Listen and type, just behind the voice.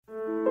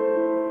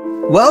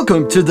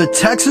Welcome to the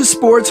Texas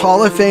Sports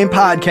Hall of Fame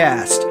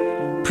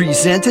podcast,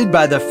 presented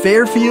by the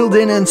Fairfield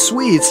Inn &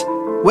 Suites,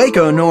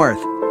 Waco North,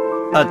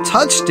 a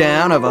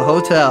touchdown of a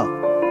hotel.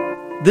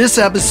 This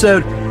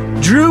episode,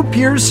 Drew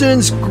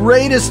Pearson's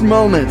greatest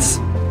moments.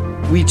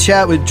 We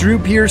chat with Drew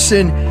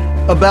Pearson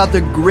about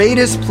the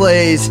greatest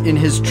plays in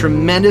his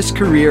tremendous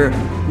career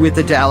with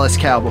the Dallas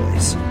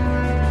Cowboys.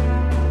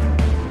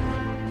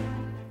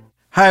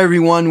 Hi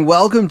everyone,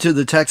 welcome to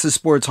the Texas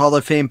Sports Hall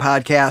of Fame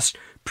podcast,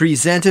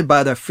 presented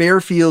by the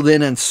Fairfield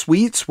Inn &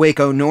 Suites,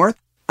 Waco North.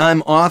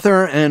 I'm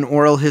author and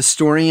oral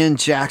historian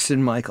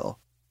Jackson Michael.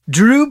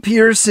 Drew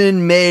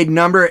Pearson made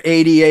number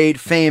 88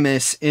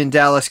 famous in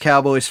Dallas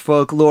Cowboys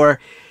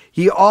folklore.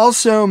 He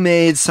also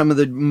made some of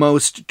the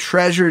most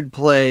treasured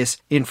plays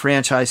in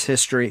franchise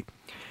history.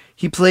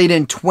 He played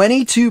in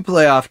 22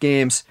 playoff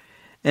games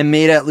and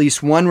made at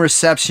least one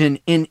reception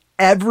in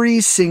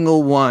every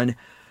single one,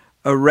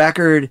 a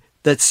record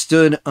that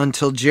stood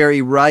until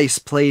Jerry Rice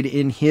played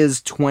in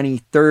his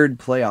 23rd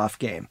playoff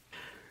game.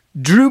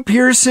 Drew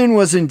Pearson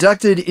was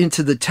inducted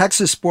into the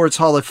Texas Sports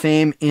Hall of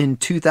Fame in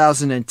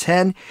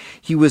 2010.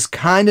 He was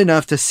kind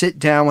enough to sit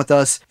down with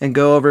us and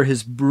go over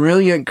his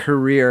brilliant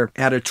career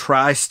at a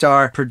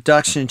TriStar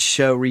production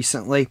show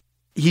recently.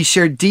 He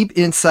shared deep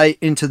insight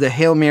into the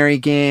Hail Mary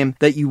game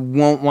that you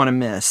won't want to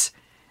miss.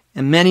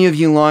 And many of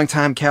you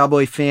longtime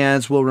Cowboy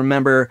fans will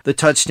remember the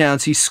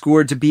touchdowns he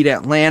scored to beat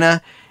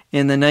Atlanta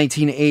in the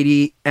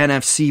 1980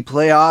 NFC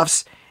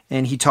playoffs,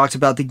 and he talked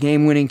about the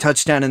game-winning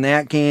touchdown in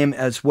that game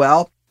as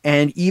well,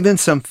 and even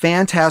some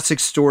fantastic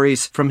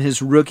stories from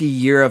his rookie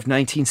year of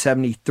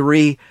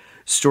 1973,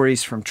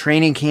 stories from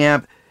training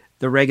camp,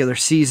 the regular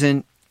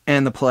season,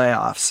 and the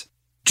playoffs.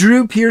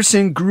 Drew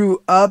Pearson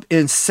grew up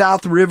in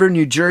South River,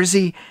 New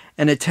Jersey,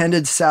 and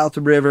attended South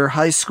River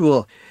High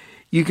School.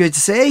 You could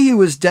say he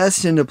was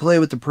destined to play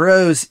with the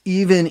pros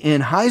even in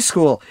high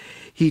school.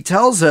 He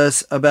tells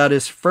us about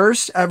his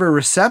first ever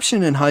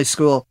reception in high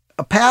school,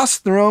 a pass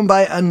thrown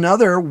by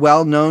another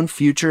well-known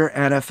future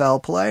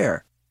NFL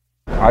player.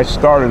 I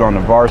started on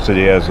the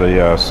varsity as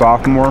a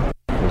sophomore,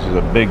 which is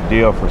a big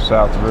deal for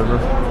South River.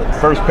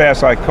 First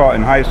pass I caught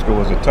in high school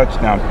was a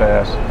touchdown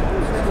pass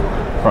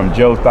from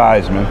Joe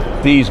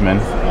Theismann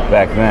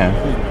back then,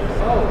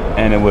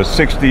 and it was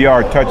a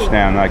 60-yard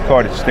touchdown, and I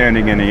caught it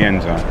standing in the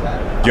end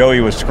zone.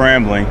 Joey was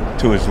scrambling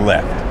to his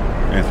left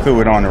and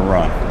threw it on the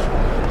run.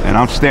 And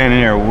I'm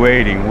standing there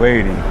waiting,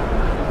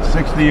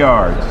 60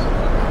 yards.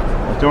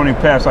 It's the only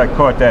pass I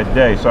caught that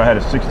day, so I had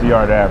a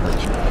 60-yard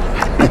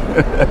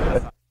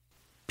average.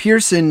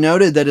 Pearson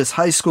noted that his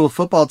high school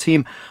football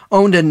team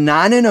owned a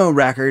 9-0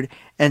 record,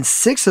 and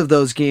 6 of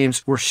those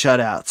games were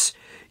shutouts.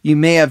 You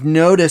may have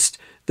noticed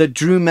that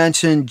Drew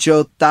mentioned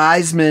Joe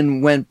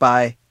Theismann went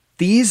by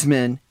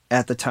Theismann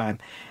at the time.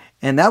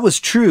 And that was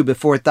true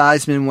before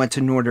Theismann went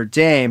to Notre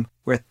Dame,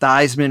 where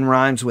Theismann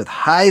rhymes with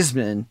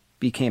Heisman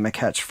became a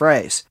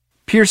catchphrase.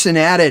 Pearson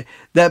added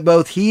that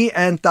both he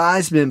and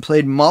Theismann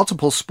played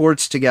multiple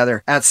sports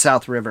together at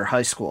South River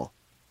High School.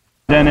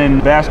 Then in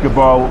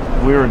basketball,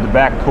 we were in the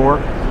back court,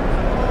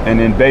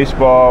 and in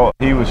baseball,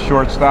 he was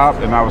shortstop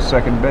and I was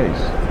second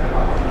base.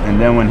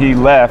 And then when he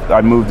left, I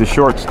moved to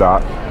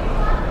shortstop.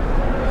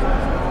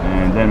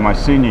 And then my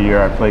senior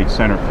year, I played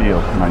center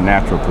field, my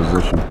natural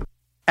position.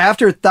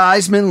 After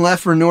Theismann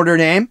left for Notre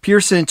Dame,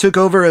 Pearson took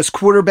over as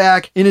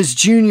quarterback in his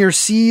junior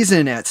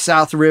season at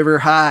South River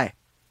High.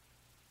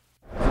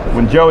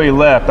 When Joey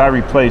left, I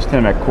replaced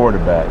him at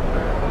quarterback.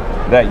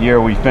 That year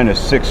we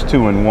finished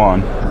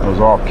 6-2-1. It was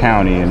all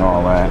county and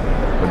all that.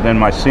 But then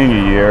my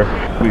senior year,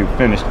 we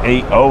finished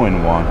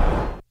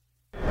 8-0-1.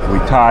 We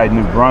tied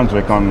New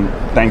Brunswick on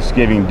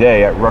Thanksgiving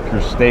Day at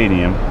Rutgers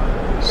Stadium,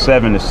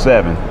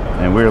 7-7.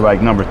 And we were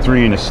like number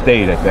 3 in the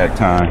state at that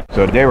time.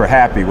 So they were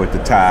happy with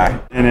the tie.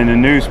 And in the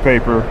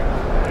newspaper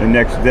the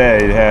next day,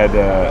 it had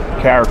a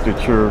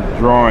caricature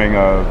drawing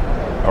of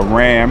a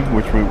ram,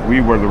 which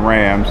we were the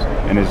Rams,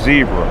 and a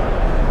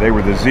zebra. They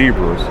were the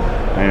zebras.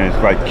 And it's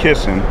like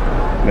kissing.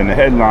 Then the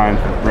headline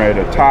read,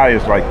 "A tie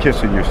is like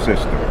kissing your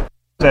sister."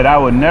 Said I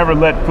would never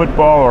let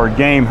football or a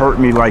game hurt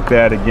me like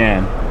that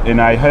again.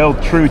 And I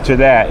held true to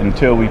that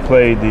until we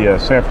played the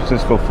San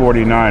Francisco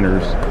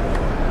 49ers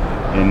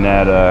in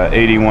that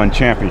 81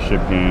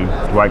 championship game.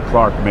 Dwight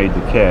Clark made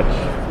the catch.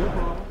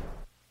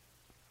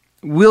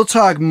 We'll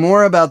talk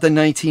more about the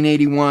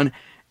 1981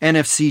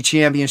 NFC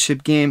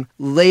championship game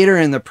later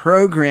in the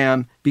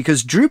program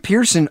because Drew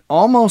Pearson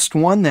almost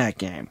won that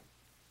game.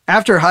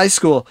 After high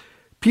school,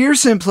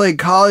 Pearson played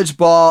college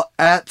ball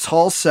at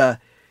Tulsa.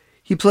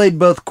 He played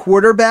both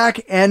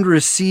quarterback and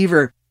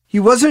receiver. He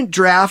wasn't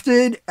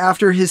drafted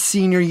after his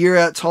senior year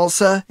at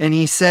Tulsa, and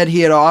he said he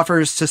had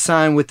offers to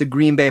sign with the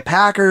Green Bay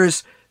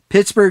Packers,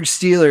 Pittsburgh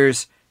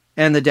Steelers,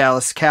 and the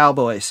Dallas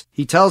Cowboys.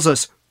 He tells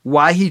us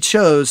why he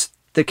chose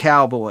the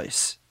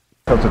Cowboys.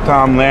 Because of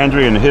Tom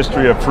Landry and the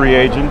history of free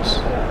agents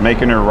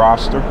making their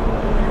roster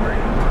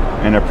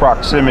and the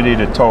proximity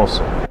to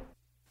Tulsa.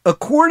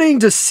 According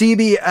to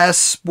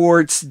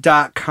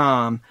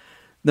CBSSports.com,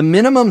 the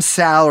minimum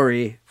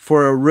salary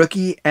for a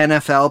rookie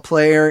NFL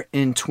player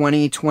in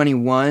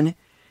 2021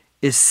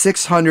 is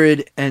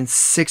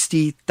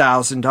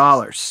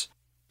 $660,000.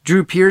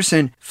 Drew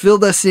Pearson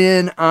filled us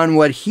in on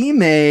what he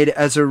made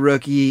as a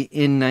rookie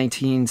in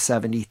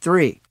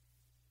 1973.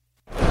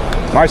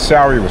 My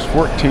salary was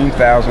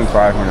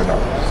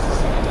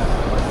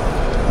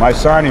 $14,500. My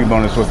signing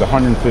bonus was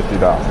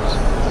 $150.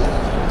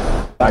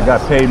 I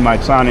got paid my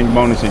signing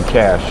bonus in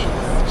cash,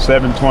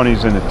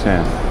 720s and a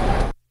 10.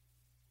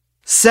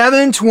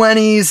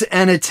 720s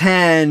and a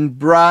 10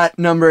 brought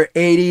number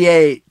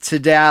 88 to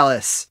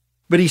Dallas,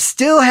 but he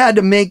still had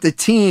to make the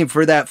team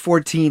for that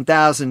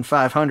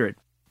 $14,500.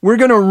 We're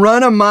going to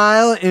run a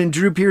mile in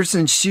Drew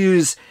Pearson's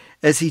shoes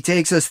as he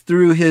takes us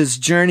through his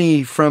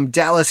journey from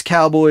Dallas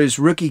Cowboys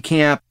rookie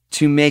camp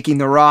to making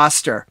the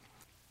roster.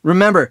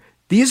 Remember,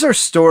 these are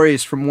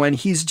stories from when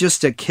he's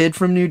just a kid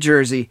from New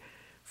Jersey,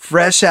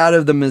 fresh out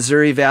of the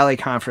Missouri Valley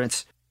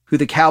Conference, who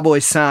the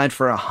Cowboys signed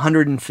for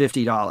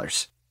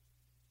 $150.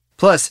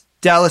 Plus,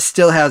 Dallas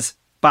still has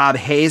Bob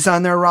Hayes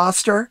on their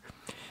roster.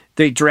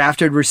 They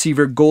drafted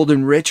receiver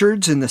Golden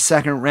Richards in the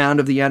second round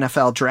of the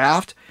NFL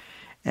draft,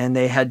 and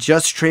they had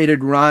just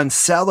traded Ron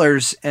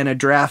Sellers and a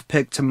draft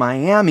pick to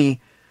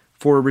Miami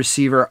for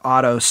receiver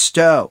Otto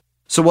Stowe.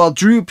 So while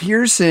Drew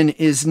Pearson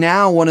is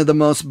now one of the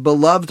most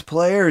beloved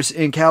players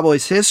in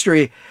Cowboys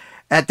history,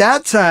 at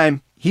that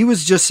time, he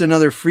was just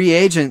another free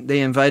agent they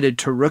invited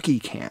to rookie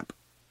camp.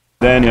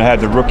 Then you had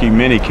the rookie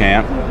mini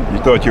camp. You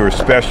thought you were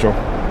special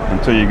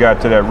until you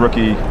got to that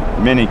rookie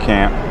mini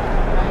camp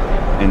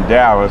in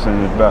Dallas,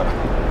 and there's about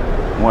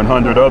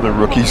 100 other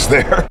rookies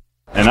there.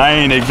 And I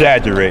ain't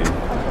exaggerating.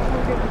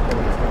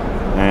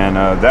 And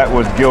that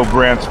was Gil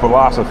Brandt's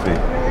philosophy.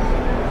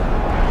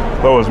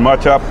 Throw as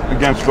much up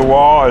against the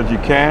wall as you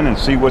can and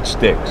see what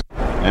sticks.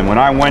 And when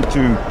I went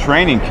to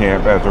training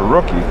camp as a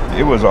rookie,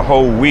 it was a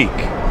whole week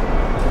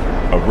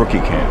of rookie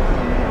camp.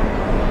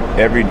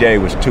 Every day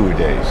was 2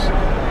 days.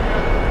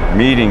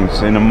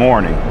 Meetings in the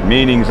morning,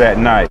 meetings at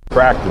night,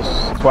 practice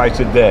twice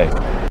a day.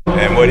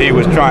 And what he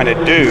was trying to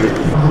do,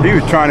 he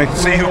was trying to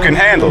see who can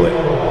handle it.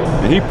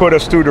 And he put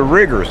us through the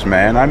rigors,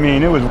 man. I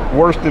mean, it was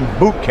worse than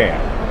boot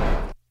camp.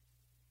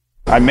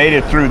 I made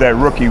it through that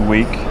rookie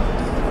week,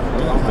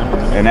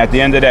 and at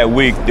the end of that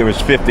week, there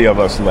was 50 of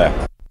us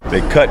left.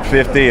 They cut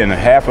 50, and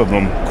half of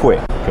them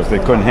quit because they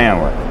couldn't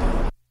handle it.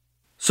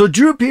 So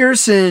Drew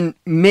Pearson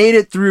made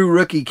it through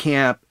rookie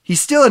camp. He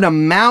still had a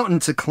mountain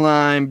to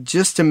climb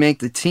just to make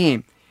the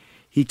team.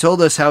 He told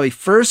us how he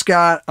first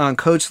got on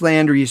Coach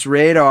Landry's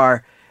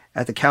radar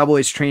at the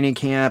Cowboys training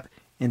camp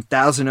in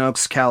Thousand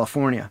Oaks,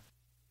 California.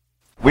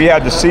 We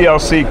had the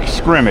CLC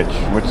scrimmage,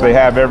 which they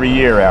have every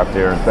year out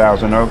there in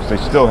Thousand Oaks. They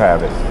still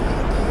have it.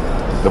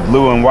 The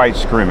blue and white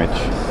scrimmage,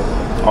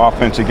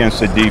 offense against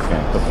the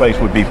defense. The place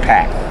would be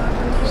packed,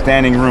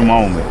 standing room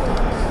only.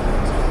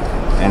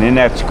 And in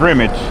that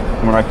scrimmage,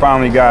 when I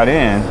finally got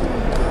in,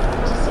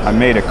 I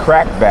made a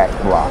crackback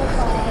block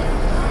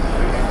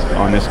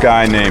on this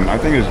guy named, I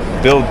think it was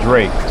Bill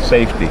Drake,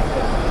 safety.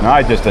 And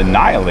I just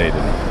annihilated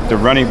him. The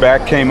running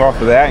back came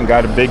off of that and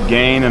got a big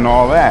gain and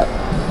all that.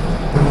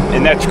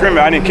 In that scrimmage,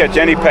 I didn't catch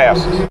any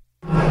passes.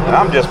 And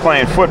I'm just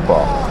playing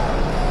football.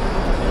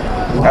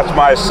 That's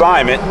my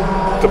assignment,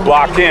 to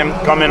block him,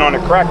 come in on a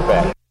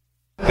crackback.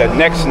 That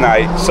next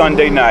night,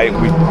 Sunday night,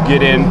 we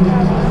get in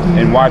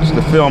and watch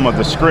the film of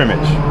the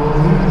scrimmage.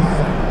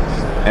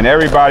 And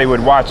everybody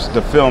would watch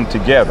the film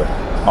together,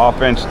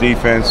 offense,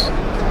 defense,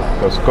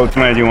 because Coach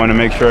Landry wanted to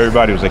make sure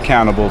everybody was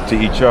accountable to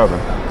each other.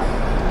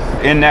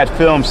 In that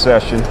film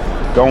session,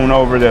 going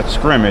over that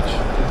scrimmage,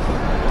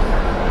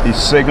 he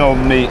signaled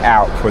me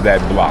out for that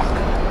block.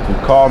 He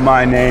called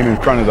my name in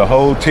front of the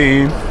whole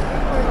team,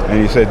 and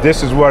he said,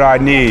 "This is what I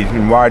need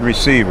in wide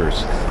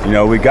receivers. You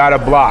know, we got to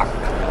block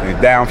and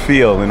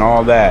downfield and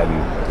all that."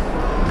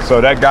 And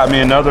so that got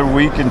me another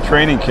week in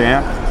training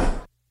camp.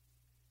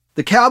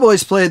 The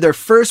Cowboys played their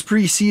first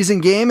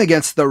preseason game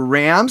against the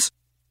Rams.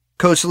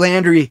 Coach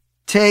Landry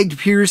tagged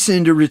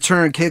Pearson to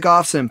return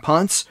kickoffs and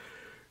punts.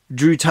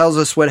 Drew tells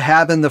us what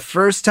happened the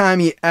first time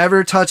he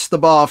ever touched the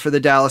ball for the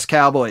Dallas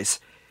Cowboys.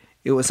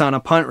 It was on a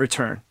punt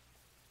return.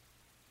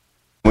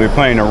 We were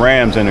playing the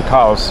Rams in the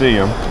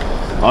Coliseum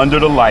under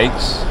the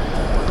lights.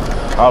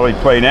 Probably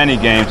played any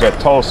games at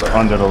Tulsa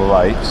under the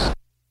lights.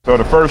 So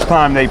the first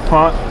time they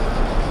punt,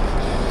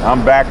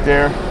 I'm back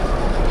there.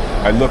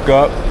 I look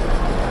up,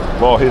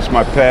 ball hits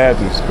my pads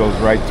and it goes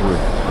right through.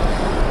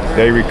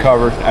 They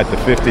recovered at the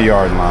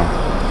 50-yard line.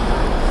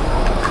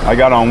 I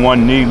got on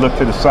one knee, looked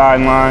to the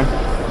sideline.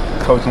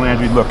 Coach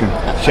Landry looking,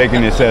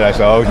 shaking his head. I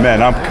said, "Oh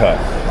man, I'm cut.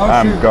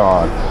 I'm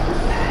gone."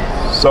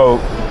 So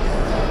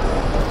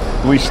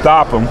we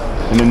stop them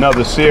in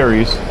another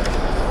series,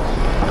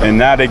 and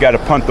now they got to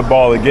punt the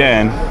ball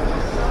again.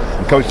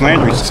 And Coach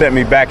Landry sent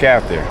me back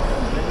out there.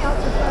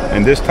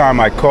 And this time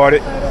I caught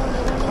it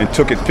and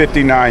took it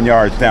 59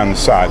 yards down the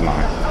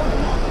sideline.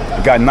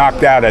 I got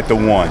knocked out at the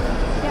 1.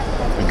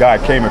 The guy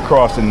came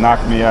across and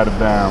knocked me out of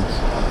bounds.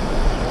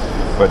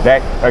 But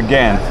that,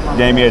 again,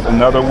 gave me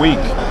another week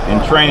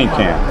in training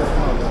camp.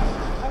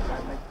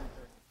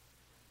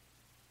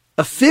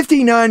 A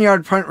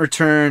 59-yard punt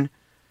return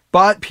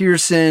bought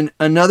Pearson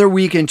another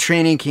week in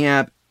training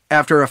camp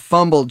after a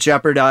fumble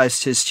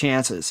jeopardized his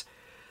chances.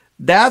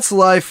 That's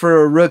life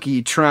for a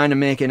rookie trying to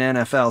make an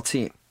NFL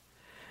team.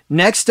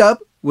 Next up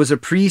was a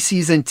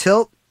preseason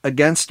tilt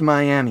against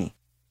Miami.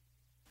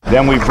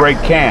 Then we break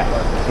camp.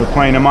 We're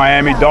playing the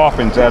Miami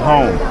Dolphins at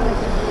home.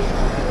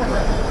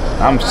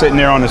 I'm sitting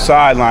there on the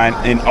sideline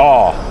in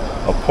awe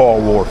of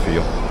Paul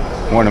Warfield,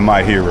 one of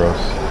my heroes.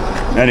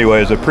 Anyway,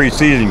 it was a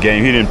preseason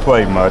game. He didn't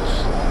play much.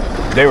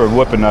 They were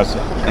whipping us,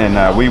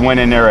 and we went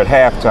in there at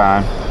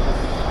halftime.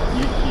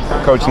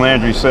 Coach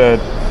Landry said,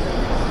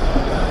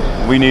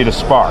 we need a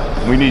spark.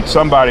 We need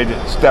somebody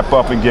to step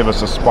up and give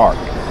us a spark.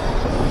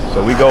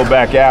 So we go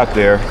back out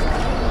there.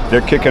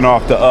 They're kicking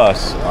off to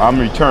us. I'm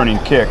returning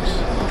kicks.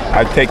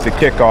 I take the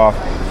kickoff,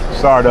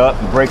 start up,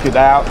 and break it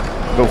out,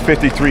 go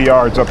 53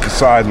 yards up the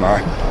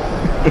sideline.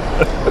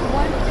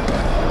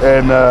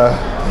 And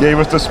gave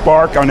us the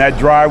spark. On that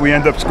drive, we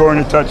end up scoring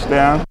a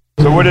touchdown.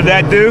 So what did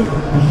that do?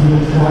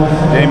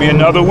 Gave me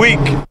another week.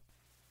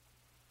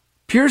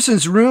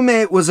 Pearson's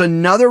roommate was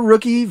another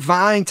rookie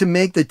vying to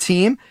make the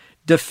team,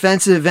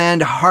 defensive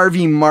end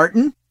Harvey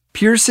Martin.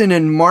 Pearson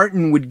and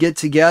Martin would get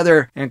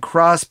together and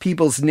cross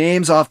people's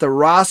names off the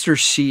roster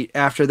sheet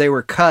after they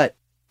were cut.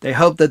 They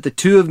hoped that the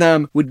two of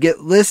them would get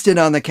listed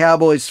on the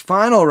Cowboys'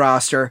 final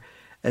roster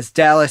as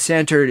Dallas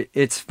entered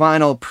its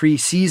final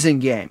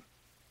preseason game.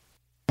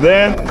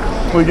 Then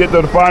we get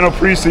to the final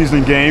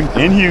preseason game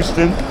in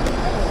Houston,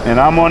 and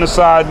I'm on the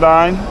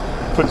sideline,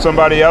 put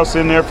somebody else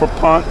in there for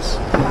punts,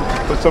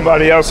 put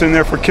somebody else in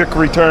there for kick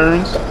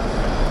returns.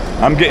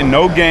 I'm getting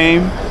no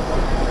game,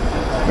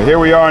 but here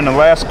we are in the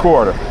last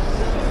quarter.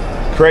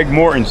 Craig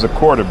Morton's the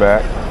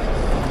quarterback.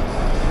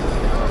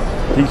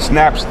 He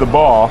snaps the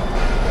ball,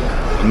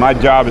 and my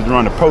job is to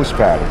run a post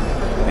pattern.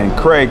 And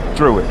Craig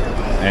threw it,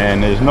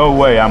 and there's no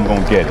way I'm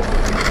gonna get it.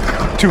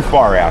 I'm too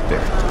far out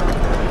there.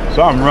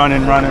 So I'm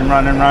running.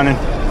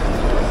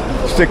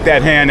 Stick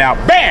that hand out,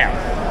 bam!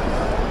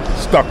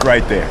 Stuck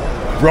right there.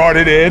 Brought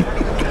it in,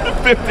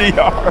 50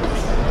 yards.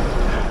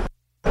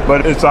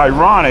 But it's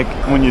ironic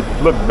when you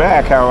look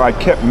back how I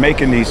kept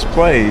making these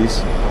plays,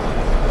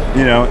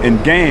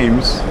 in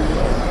games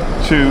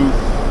to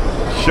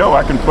show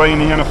I can play in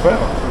the NFL.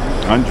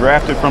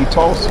 Undrafted from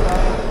Tulsa.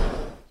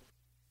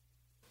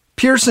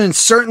 Pearson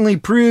certainly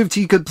proved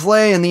he could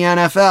play in the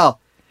NFL.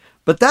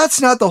 But that's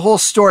not the whole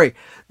story.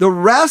 The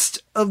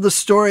rest of the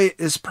story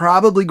is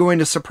probably going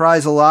to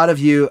surprise a lot of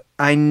you.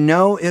 I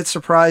know it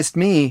surprised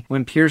me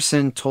when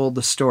Pearson told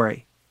the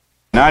story.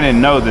 Now, I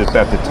didn't know this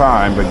at the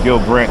time, but Gil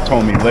Brandt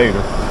told me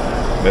later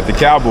that the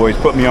Cowboys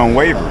put me on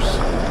waivers.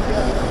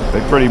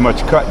 They pretty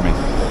much cut me.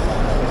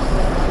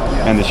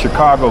 And the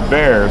Chicago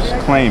Bears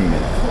claimed me.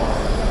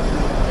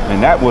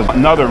 And that was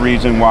another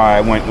reason why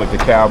I went with the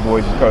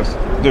Cowboys, because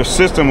their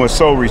system was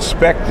so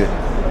respected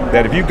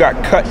that if you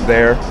got cut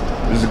there,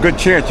 there's a good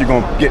chance you're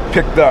going to get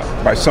picked up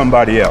by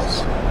somebody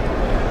else.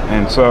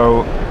 And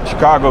so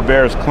Chicago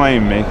Bears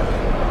claimed me,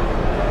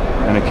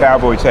 and the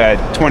Cowboys had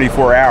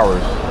 24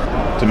 hours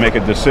to make a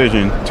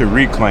decision to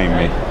reclaim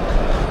me,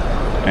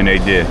 and they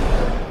did.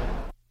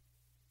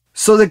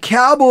 So the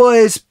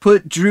Cowboys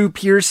put Drew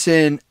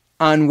Pearson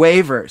on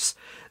waivers.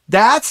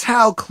 That's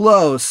how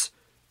close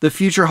the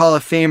future Hall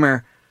of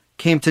Famer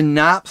came to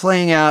not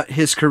playing out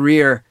his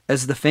career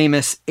as the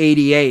famous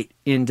 88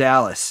 in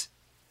Dallas.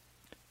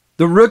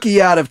 The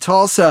rookie out of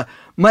Tulsa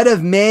might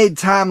have made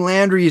Tom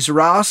Landry's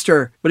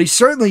roster, but he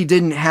certainly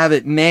didn't have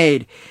it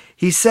made.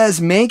 He says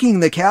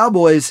making the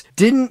Cowboys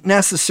didn't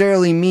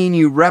necessarily mean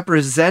you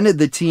represented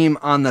the team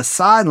on the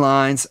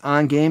sidelines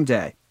on game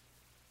day.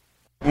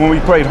 When we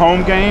played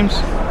home games,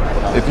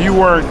 if you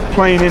weren't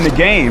playing in the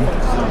game,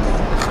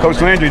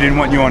 Coach Landry didn't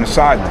want you on the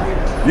sideline.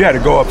 You had to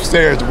go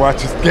upstairs to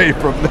watch this game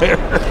from there.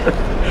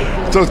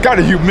 So it's kind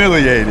of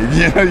humiliating.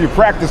 You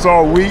practice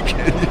all week.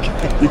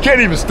 You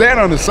can't even stand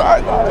on the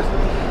sideline.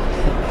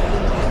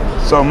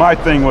 So my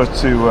thing was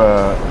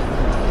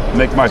to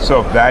make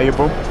myself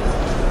valuable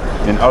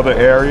in other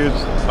areas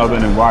other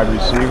than wide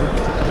receiver,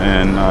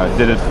 and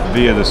did it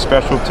via the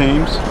special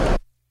teams.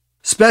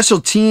 Special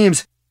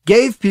teams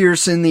gave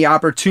Pearson the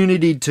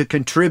opportunity to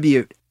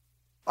contribute.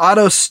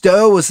 Otto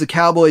Stowe was the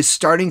Cowboys'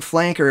 starting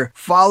flanker,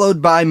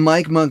 followed by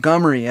Mike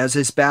Montgomery as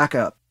his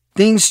backup.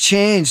 Things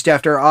changed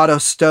after Otto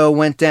Stowe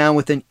went down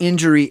with an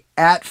injury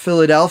at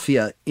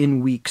Philadelphia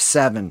in Week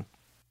 7.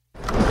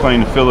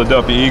 Playing the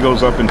Philadelphia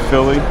Eagles up in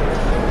Philly.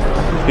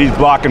 He's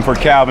blocking for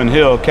Calvin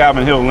Hill.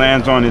 Calvin Hill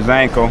lands on his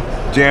ankle,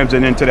 jams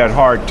it into that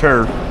hard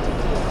turf,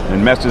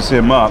 and messes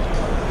him up.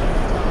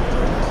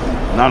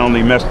 Not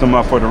only messed him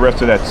up for the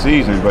rest of that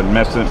season, but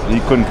he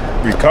couldn't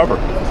recover.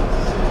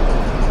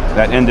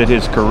 That ended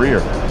his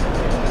career.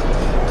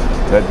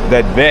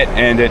 That vet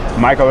ended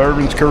Michael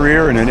Irvin's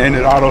career, and it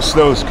ended Otto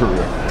Stowe's career.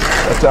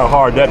 That's how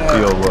hard that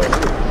field was.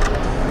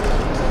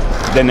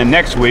 Then the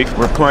next week,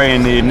 we're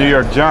playing the New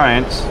York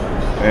Giants,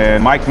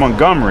 and Mike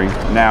Montgomery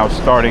now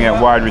starting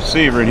at wide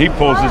receiver, and he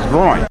pulls his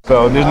groin.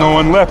 So there's no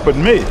one left but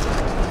me.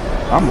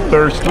 I'm a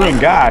third string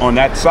guy on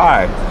that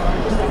side.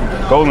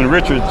 Golden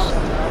Richards,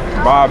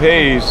 Bob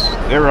Hayes,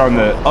 they're on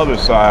the other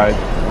side.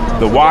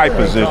 the wide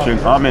position.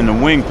 I'm in the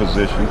wing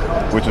position,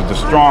 which is the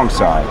strong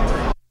side.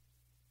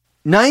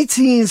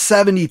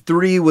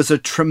 1973 was a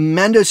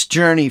tremendous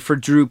journey for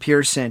Drew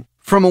Pearson.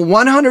 From a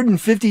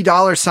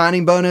 $150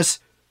 signing bonus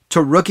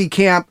to rookie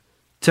camp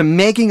to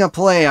making a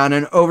play on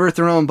an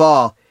overthrown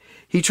ball,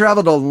 he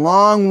traveled a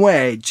long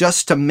way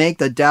just to make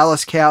the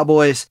Dallas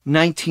Cowboys'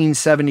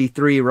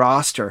 1973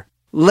 roster.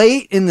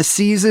 Late in the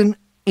season,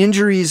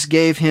 injuries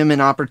gave him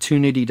an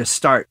opportunity to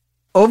start.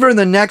 Over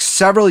the next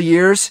several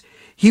years,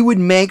 he would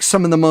make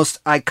some of the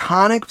most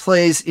iconic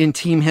plays in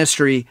team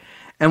history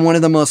and one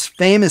of the most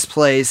famous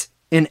plays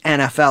in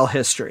NFL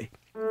history.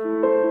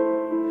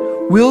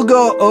 We'll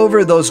go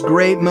over those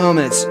great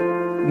moments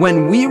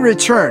when we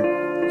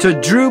return to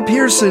Drew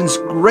Pearson's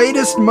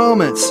greatest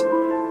moments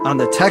on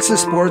the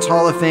Texas Sports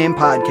Hall of Fame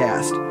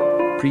podcast,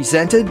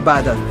 presented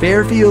by the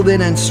Fairfield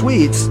Inn &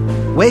 Suites,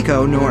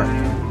 Waco North.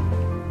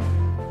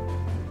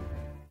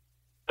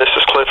 This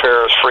is Cliff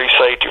Harris, free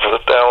safety for the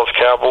Dallas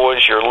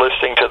Cowboys. You're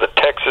listening to the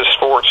Texas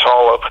Sports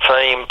Hall of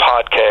Fame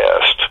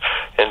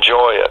podcast.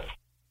 Enjoy it.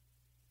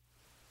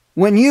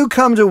 When you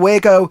come to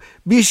Waco,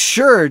 be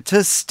sure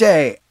to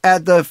stay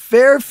at the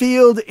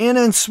Fairfield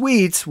Inn &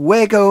 Suites,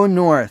 Waco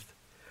North,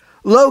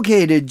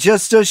 located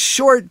just a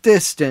short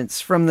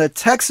distance from the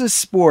Texas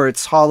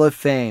Sports Hall of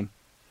Fame.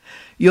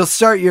 You'll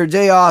start your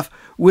day off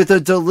with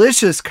a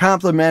delicious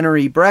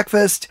complimentary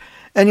breakfast,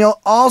 and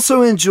you'll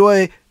also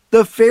enjoy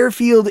the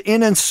Fairfield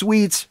Inn &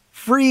 Suites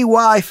free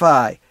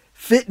Wi-Fi,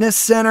 fitness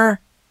center,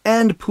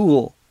 and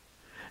pool.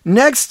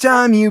 Next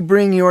time you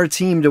bring your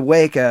team to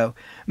Waco,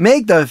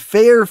 make the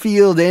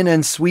Fairfield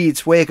Inn &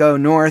 Suites Waco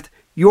North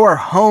your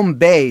home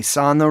base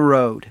on the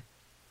road.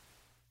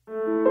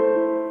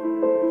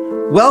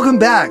 Welcome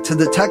back to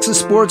the Texas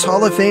Sports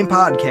Hall of Fame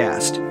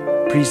podcast,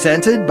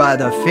 presented by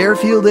the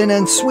Fairfield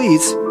Inn &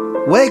 Suites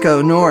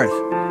Waco North.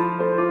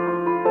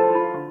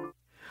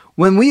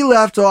 When we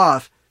left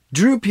off,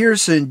 Drew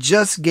Pearson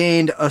just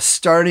gained a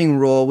starting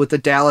role with the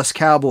Dallas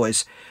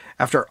Cowboys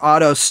after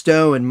Otto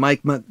Stowe and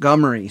Mike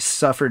Montgomery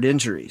suffered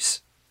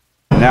injuries.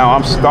 Now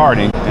I'm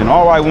starting, and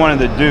all I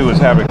wanted to do was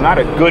have not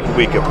a good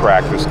week of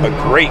practice, a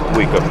great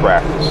week of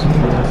practice.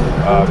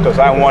 Because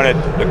I wanted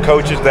the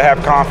coaches to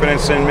have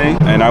confidence in me,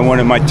 and I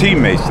wanted my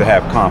teammates to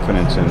have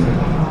confidence in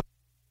me.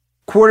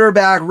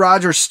 Quarterback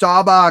Roger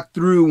Staubach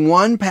threw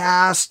one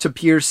pass to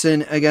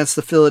Pearson against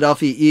the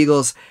Philadelphia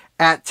Eagles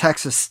at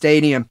Texas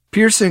Stadium.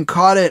 Pearson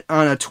caught it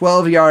on a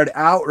 12-yard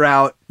out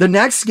route. The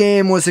next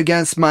game was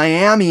against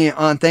Miami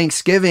on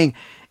Thanksgiving,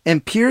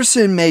 and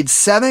Pearson made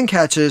 7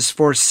 catches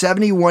for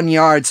 71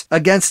 yards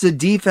against a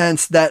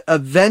defense that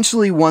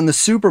eventually won the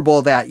Super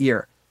Bowl that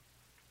year.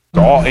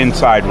 All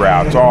inside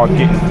routes, all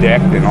getting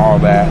decked and all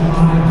that.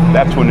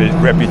 That's when the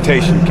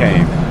reputation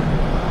came.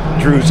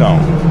 Drew zone,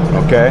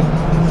 okay?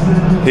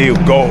 He'll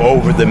go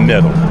over the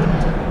middle.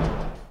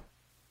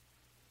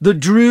 The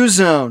Drew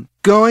zone,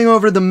 going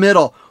over the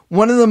middle,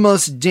 one of the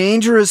most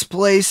dangerous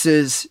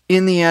places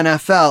in the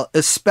NFL,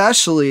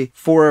 especially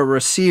for a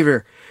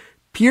receiver.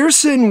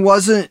 Pearson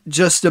wasn't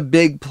just a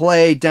big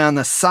play down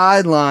the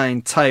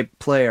sideline type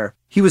player.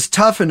 He was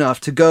tough enough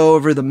to go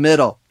over the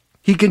middle.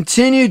 He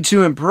continued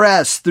to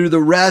impress through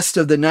the rest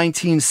of the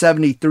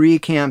 1973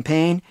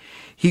 campaign.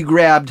 He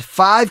grabbed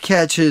 5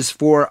 catches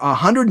for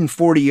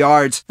 140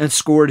 yards and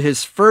scored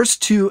his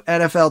first 2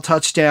 NFL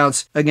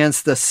touchdowns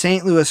against the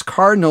St. Louis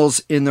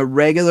Cardinals in the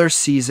regular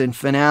season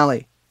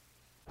finale.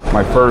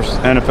 My first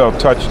NFL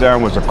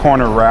touchdown was a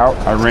corner route.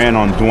 I ran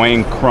on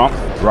Dwayne Crump.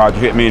 Roger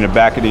hit me in the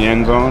back of the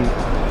end zone,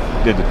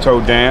 did the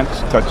toe dance,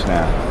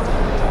 touchdown.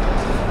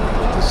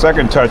 The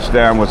second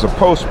touchdown was a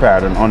post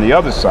pattern on the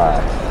other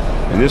side,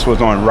 and this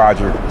was on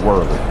Roger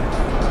Worley.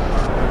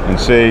 And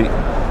see,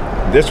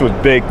 this was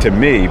big to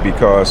me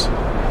because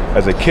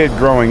as a kid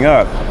growing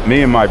up,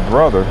 me and my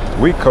brother,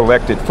 we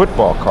collected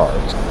football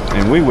cards,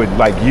 and we would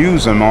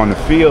use them on the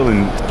field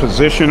and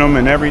position them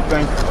and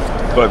everything.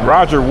 But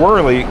Roger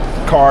Worley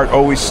card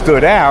always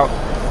stood out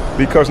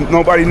because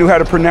nobody knew how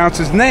to pronounce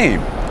his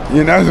name.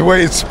 The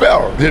way it's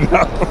spelled,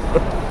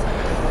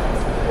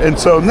 And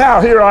so now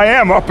here I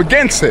am up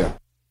against him.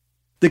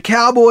 The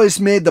Cowboys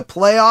made the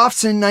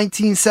playoffs in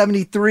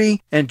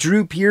 1973, and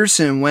Drew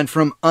Pearson went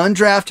from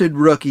undrafted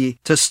rookie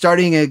to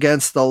starting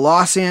against the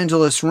Los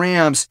Angeles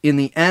Rams in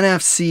the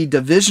NFC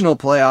divisional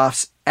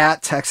playoffs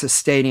at Texas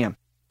Stadium.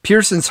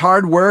 Pearson's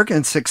hard work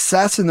and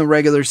success in the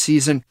regular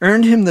season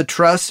earned him the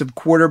trust of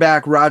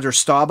quarterback Roger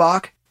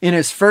Staubach. In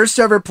his first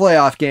ever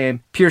playoff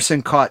game,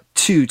 Pearson caught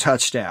 2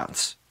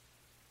 touchdowns.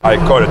 I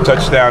caught a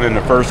touchdown in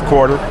the first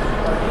quarter,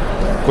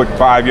 quick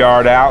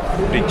 5-yard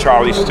out, beat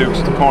Charlie Stoops,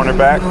 the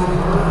cornerback.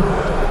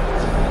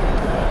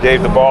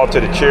 Gave the ball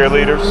to the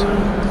cheerleaders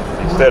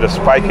instead of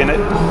spiking it.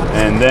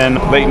 And then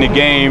late in the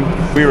game,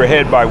 we were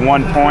ahead by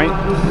 1 point,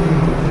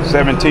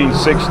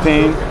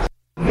 17-16.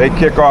 They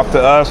kick off to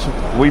us.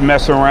 We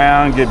mess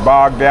around, get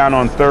bogged down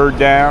on 3rd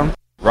down.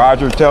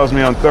 Roger tells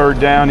me on 3rd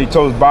down, he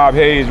told Bob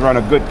Hayes run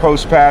a good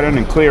post pattern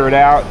and clear it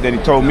out. Then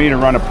he told me to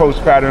run a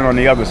post pattern on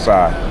the other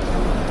side.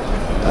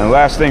 And the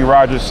last thing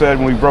Roger said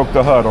when we broke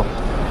the huddle,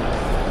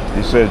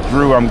 he said,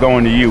 "Drew, I'm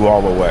going to you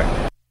all the way."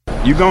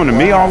 You going to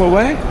me all the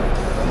way?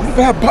 What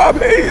about Bob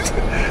Hayes?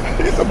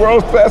 He's the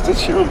world's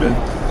fastest human.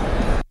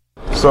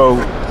 So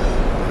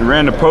we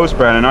ran the post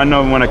pattern, and I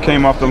know when I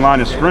came off the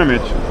line of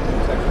scrimmage,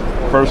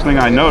 first thing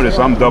I noticed,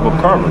 I'm double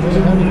covered.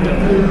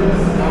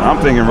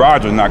 I'm thinking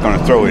Roger's not going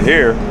to throw it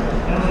here.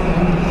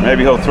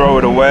 Maybe he'll throw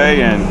it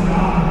away and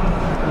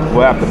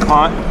we'll have to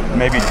punt.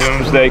 Maybe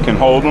Doomsday can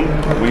hold him.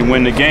 We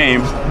win the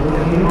game,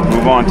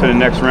 move on to the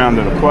next round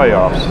of the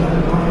playoffs.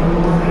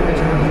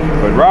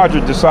 But Roger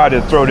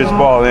decided to throw this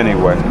ball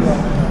anyway.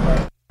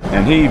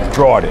 And he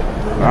brought it.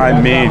 I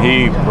mean,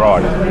 he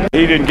brought it.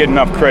 He didn't get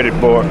enough credit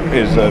for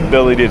his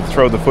ability to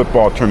throw the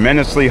football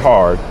tremendously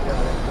hard,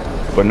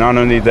 but not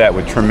only that,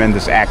 with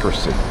tremendous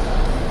accuracy.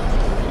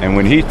 And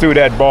when he threw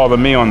that ball to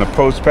me on the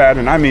post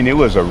pattern, I mean, it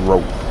was a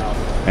rope.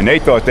 And they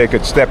thought they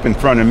could step in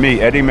front of me.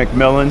 Eddie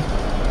McMillan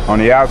on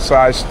the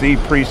outside, Steve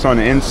Priest on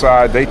the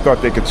inside. They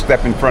thought they could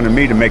step in front of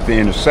me to make the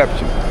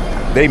interception.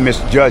 They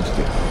misjudged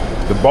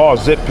it. The ball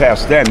zipped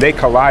past them. They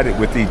collided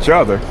with each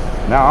other.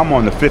 Now I'm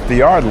on the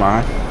 50-yard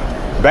line.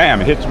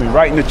 Bam, it hits me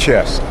right in the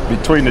chest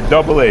between the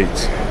double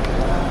eights.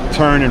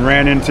 Turned and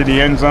ran into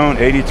the end zone,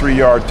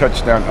 83-yard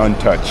touchdown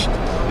untouched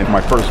in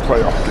my first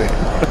playoff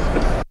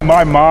game.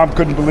 My mom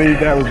couldn't believe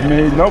that was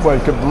me.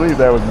 Nobody could believe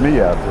that was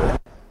me out there.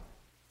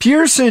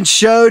 Pearson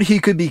showed he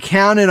could be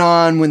counted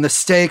on when the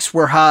stakes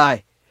were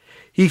high.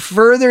 He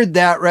furthered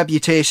that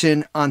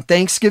reputation on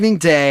Thanksgiving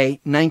Day,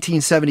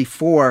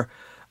 1974,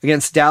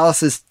 against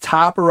Dallas's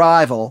top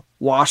rival,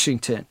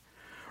 Washington.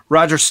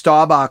 Roger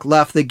Staubach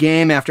left the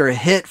game after a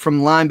hit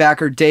from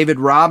linebacker David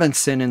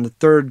Robinson in the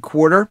third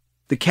quarter.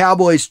 The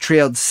Cowboys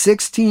trailed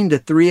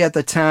 16-3 at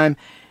the time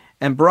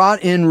and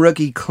brought in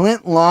rookie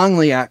Clint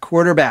Longley at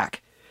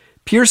quarterback.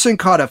 Pearson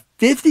caught a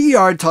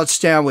 50-yard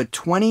touchdown with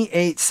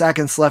 28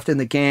 seconds left in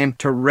the game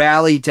to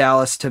rally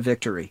Dallas to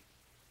victory.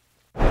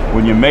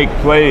 When you make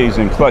plays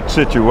in clutch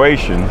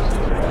situations,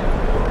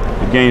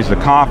 it gains the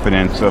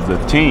confidence of the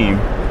team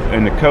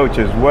and the coach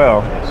as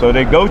well, so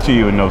they go to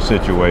you in those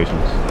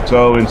situations.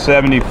 So in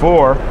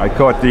 74, I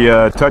caught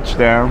the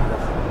touchdown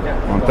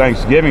on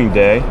Thanksgiving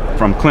Day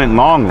from Clint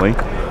Longley.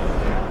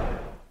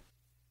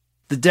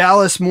 The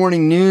Dallas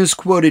Morning News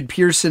quoted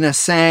Pearson as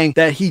saying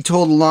that he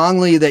told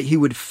Longley that he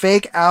would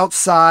fake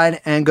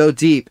outside and go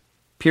deep.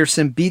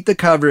 Pearson beat the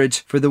coverage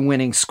for the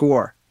winning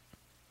score.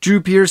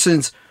 Drew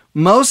Pearson's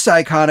most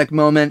iconic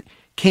moment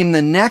came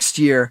the next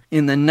year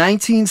in the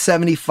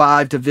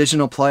 1975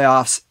 divisional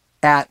playoffs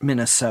at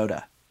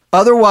Minnesota,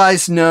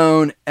 otherwise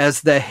known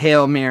as the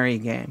Hail Mary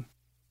game.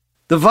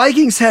 The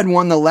Vikings had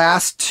won the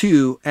last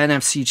two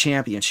NFC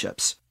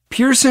championships.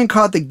 Pearson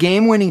caught the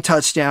game-winning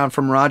touchdown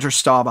from Roger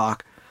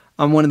Staubach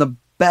on one of the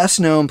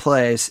best-known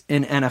plays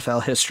in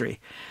NFL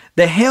history.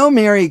 The Hail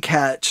Mary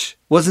catch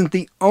wasn't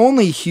the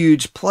only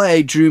huge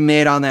play Drew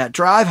made on that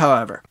drive,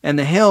 however, and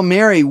the Hail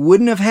Mary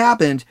wouldn't have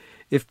happened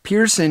if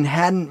Pearson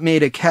hadn't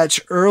made a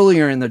catch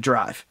earlier in the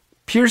drive.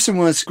 Pearson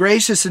was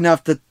gracious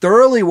enough to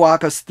thoroughly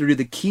walk us through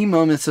the key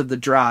moments of the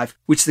drive,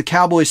 which the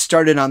Cowboys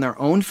started on their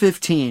own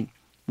 15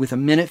 with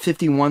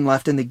 1:51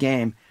 left in the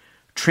game,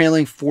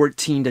 trailing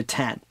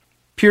 14-10.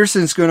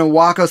 Pearson's going to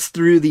walk us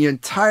through the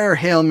entire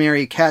Hail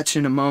Mary catch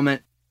in a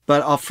moment,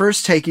 but I'll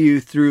first take you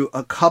through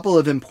a couple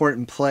of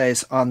important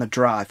plays on the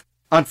drive.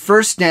 On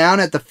first down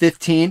at the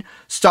 15,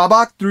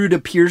 Staubach threw to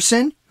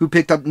Pearson, who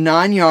picked up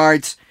 9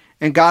 yards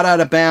and got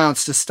out of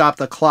bounds to stop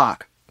the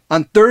clock.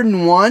 On 3rd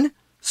and 1,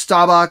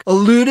 Staubach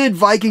eluded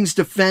Vikings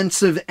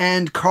defensive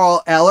end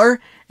Carl Eller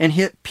and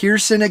hit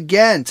Pearson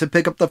again to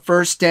pick up the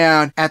first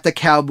down at the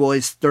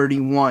Cowboys'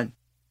 31.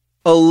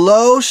 A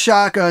low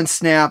shotgun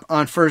snap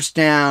on first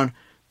down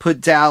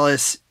put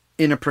Dallas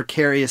in a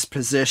precarious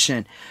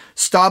position.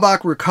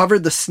 Staubach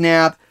recovered the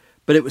snap,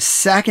 but it was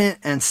 2nd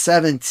and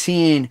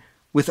 17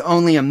 with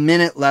only a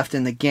minute left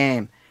in the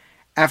game.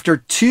 After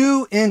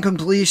 2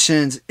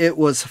 incompletions, it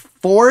was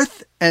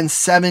 4th and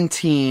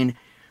 17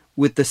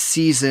 with the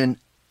season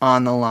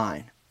on the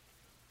line.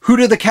 Who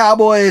did the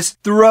Cowboys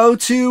throw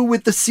to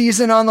with the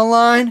season on the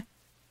line?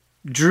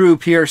 Drew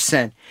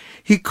Pearson.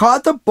 He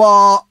caught the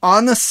ball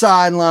on the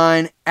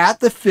sideline at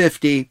the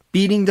 50,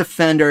 beating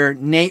defender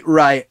Nate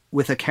Wright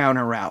with a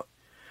counter route.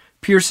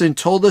 Pearson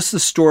told us the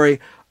story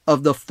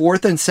of the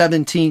 4th and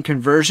 17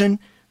 conversion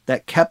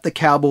that kept the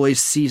Cowboys'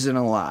 season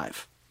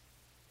alive.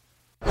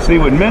 See,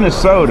 with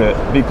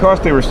Minnesota, because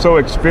they were so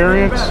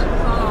experienced,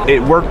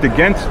 it worked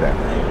against them.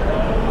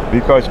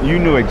 Because you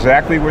knew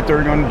exactly what they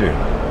were going to do,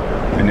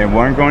 and they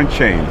weren't going to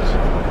change.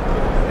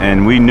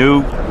 And we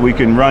knew we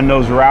can run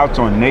those routes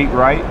on Nate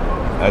Wright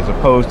as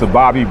opposed to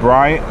Bobby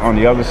Bryant on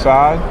the other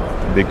side,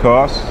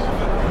 because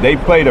they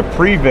played a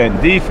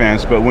prevent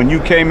defense, but when you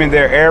came in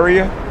their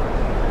area,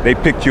 they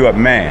picked you up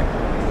man.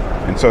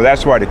 And so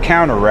that's why the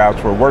counter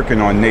routes were working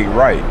on Nate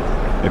Wright.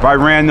 If I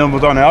ran them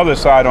on the other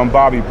side on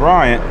Bobby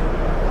Bryant,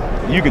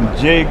 you can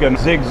jig and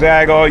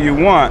zigzag all you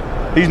want.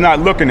 He's not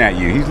looking at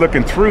you. He's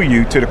looking through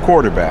you to the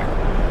quarterback.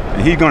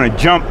 And he's going to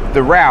jump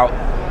the route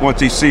once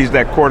he sees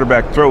that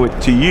quarterback throw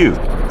it to you.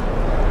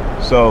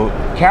 So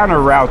counter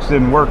routes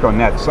didn't work on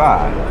that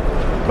side.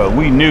 But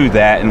we knew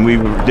that, and we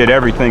did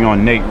everything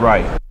on Nate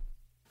Wright.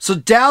 So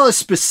Dallas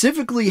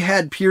specifically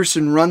had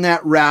Pearson run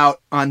that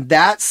route on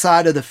that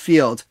side of the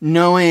field,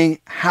 knowing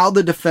how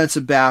the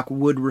defensive back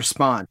would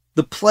respond.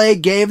 The play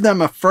gave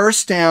them a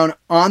first down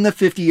on the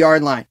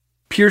 50-yard line.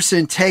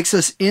 Pearson takes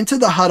us into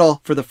the huddle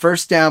for the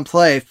first down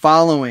play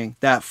following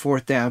that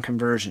fourth down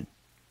conversion.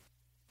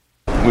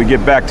 We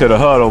get back to the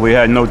huddle. We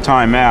had no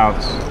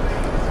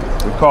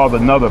timeouts. We called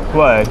another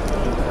play,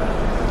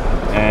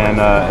 and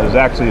it was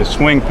actually a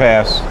swing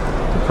pass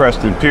to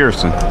Preston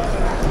Pearson.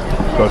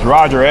 Because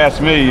Roger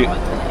asked me,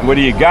 what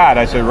do you got?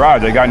 I said,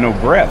 Roger, I got no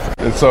breath.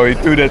 And so he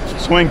threw that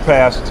swing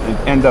pass and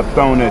ended up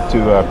throwing it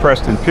to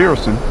Preston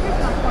Pearson.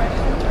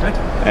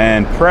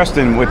 And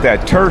Preston, with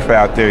that turf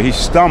out there, he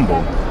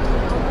stumbled.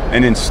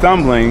 And in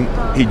stumbling,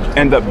 he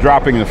ended up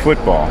dropping the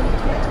football,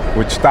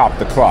 which stopped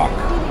the clock.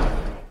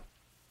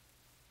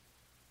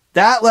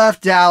 That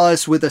left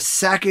Dallas with a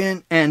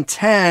 2nd and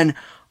 10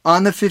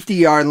 on the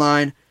 50-yard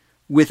line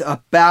with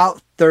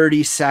about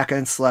 30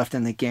 seconds left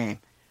in the game.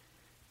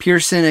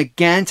 Pearson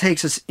again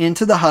takes us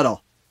into the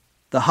huddle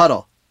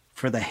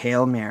for the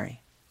Hail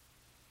Mary.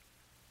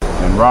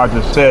 And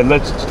Roger said,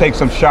 let's take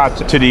some shots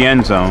to the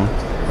end zone.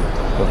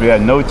 Because we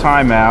had no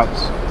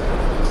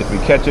timeouts. If we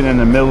catch it in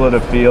the middle of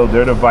the field,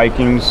 they're the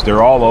Vikings.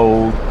 They're all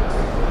old.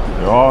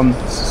 They're all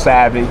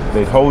savvy.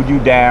 They hold you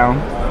down.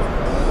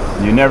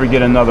 You never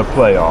get another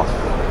play off.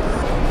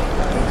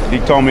 He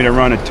told me to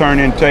run a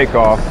turn-in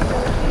takeoff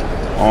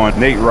on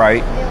Nate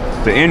Wright.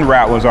 The in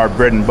route was our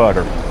bread and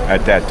butter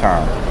at that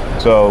time.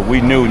 So we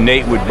knew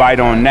Nate would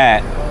bite on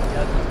that,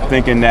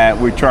 thinking that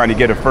we're trying to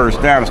get a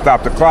first down and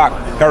stop the clock,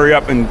 hurry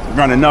up and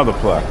run another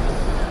play.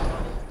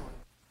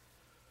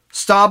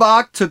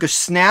 Staubach took a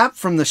snap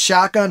from the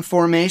shotgun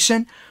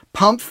formation,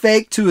 pump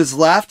fake to his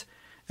left,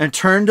 and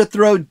turned to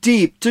throw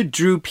deep to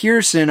Drew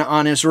Pearson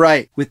on his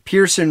right, with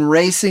Pearson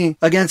racing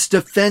against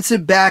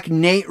defensive back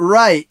Nate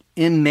Wright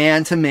in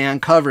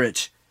man-to-man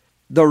coverage.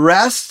 The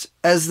rest,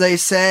 as they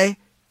say,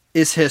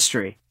 is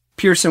history.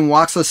 Pearson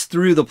walks us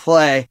through the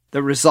play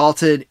that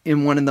resulted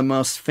in one of the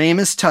most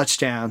famous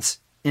touchdowns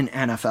in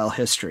NFL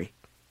history.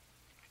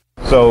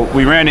 So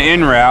we ran the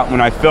in route. When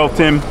I felt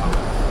him,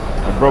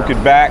 I broke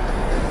it back,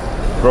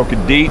 broke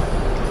it deep.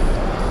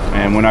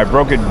 And when I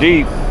broke it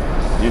deep,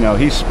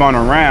 he spun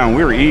around.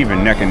 We were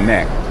even neck and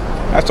neck.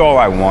 That's all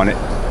I wanted,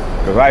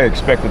 because I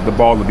expected the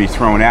ball to be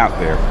thrown out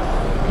there.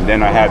 And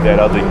then I had that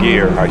other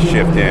gear I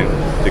shift in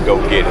to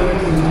go get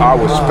it. I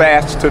was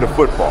fast to the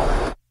football.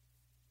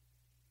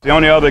 The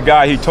only other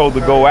guy he told to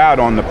go out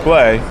on the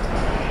play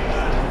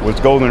was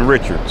Golden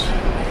Richards.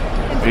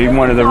 He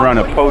wanted to run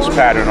a post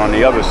pattern on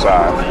the other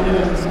side,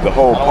 to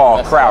hold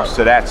Paul Krause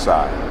to that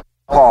side.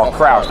 Paul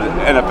Krause, the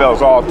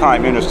NFL's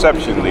all-time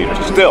interception leader.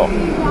 Still,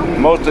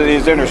 most of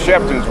these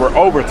interceptions were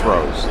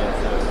overthrows.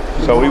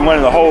 So we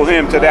wanted to hold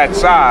him to that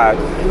side.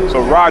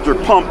 So Roger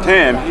pumped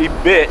him, he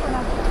bit,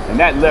 and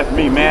that left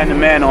me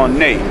man-to-man on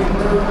Nate.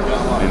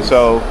 And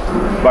so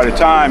by the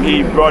time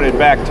he brought it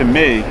back to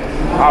me,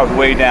 I was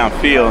way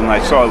downfield and I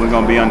saw it was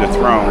going to be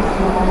underthrown.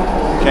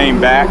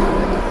 Came back,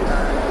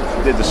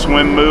 did the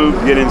swim move,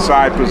 get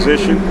inside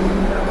position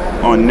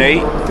on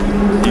Nate.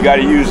 You got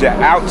to use the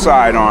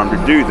outside arm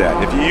to do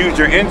that. If you use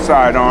your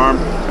inside arm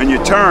and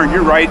you turn,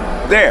 you're right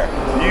there.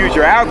 You use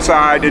your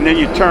outside and then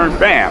you turn,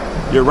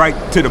 bam, you're right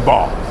to the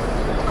ball.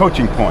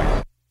 Coaching point.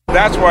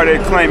 That's why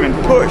they're claiming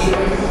push,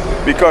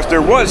 because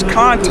there was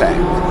contact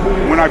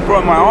when I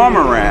brought my arm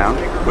around,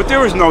 but there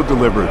was no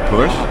deliberate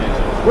push.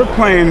 We're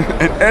playing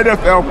an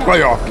NFL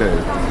playoff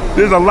game.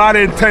 There's a lot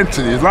of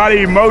intensity, there's a lot of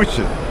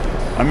emotion.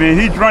 I mean,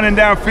 he's running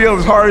downfield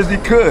as hard as he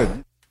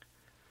could.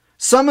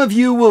 Some of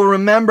you will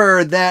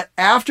remember that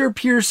after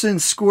Pearson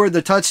scored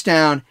the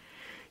touchdown,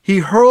 he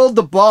hurled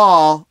the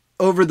ball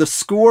over the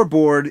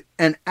scoreboard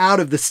and out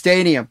of the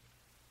stadium.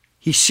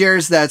 He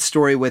shares that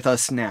story with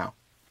us now.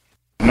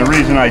 And the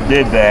reason I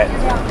did that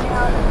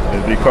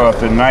is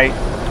because the night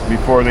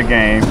before the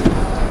game,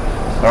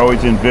 I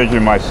always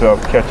envisioned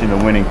myself catching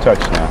the winning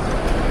touchdown.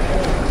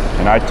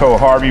 And I told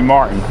Harvey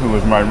Martin, who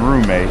was my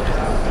roommate,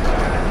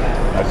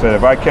 I said,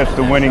 if I catch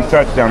the winning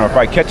touchdown, or if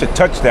I catch a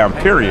touchdown,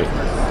 period,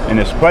 in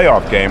this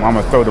playoff game, I'm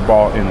going to throw the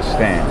ball in the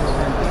stands.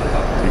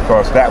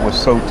 Because that was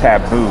so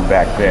taboo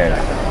back then.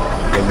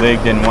 The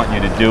league didn't want you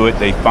to do it.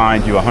 They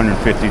fined you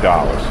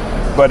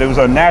 $150. But it was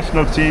on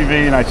national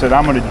TV, and I said,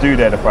 I'm going to do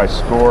that if I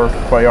score a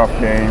playoff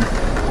game.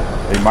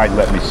 They might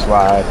let me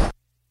slide.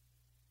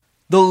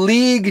 The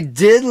league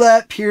did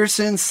let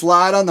Pearson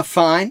slide on the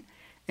fine,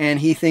 and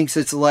he thinks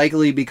it's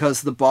likely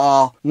because the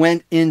ball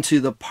went into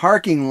the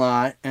parking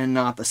lot and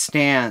not the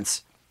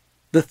stands.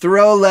 The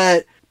throw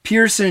let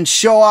Pearson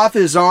show off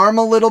his arm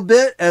a little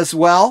bit as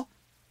well.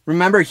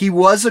 Remember, he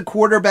was a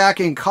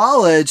quarterback in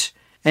college,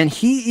 and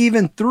he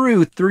even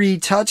threw 3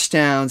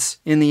 touchdowns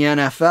in the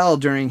NFL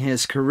during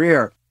his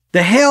career.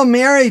 The Hail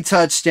Mary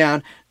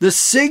touchdown, the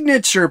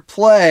signature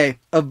play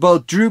of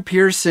both Drew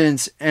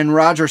Pearson's and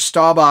Roger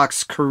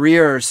Staubach's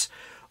careers,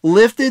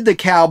 lifted the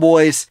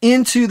Cowboys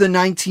into the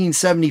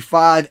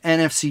 1975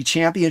 NFC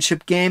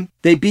Championship game.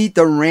 They beat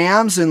the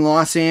Rams in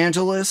Los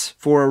Angeles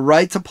for a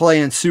right to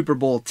play in Super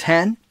Bowl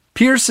X.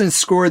 Pearson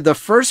scored the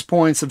first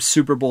points of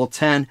Super Bowl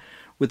X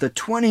with a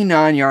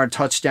 29-yard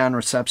touchdown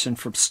reception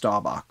from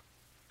Staubach.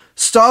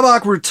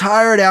 Staubach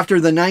retired after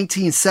the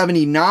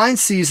 1979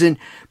 season,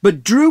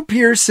 but Drew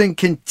Pearson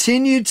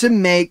continued to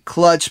make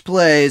clutch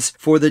plays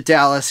for the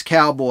Dallas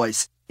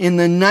Cowboys. In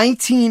the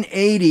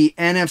 1980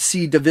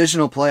 NFC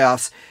Divisional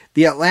Playoffs,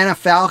 the Atlanta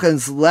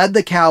Falcons led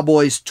the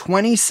Cowboys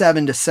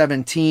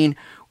 27-17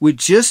 with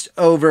just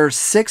over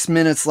 6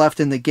 minutes left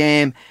in the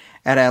game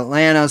at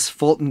Atlanta's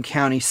Fulton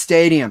County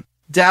Stadium.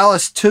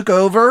 Dallas took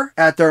over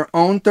at their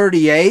own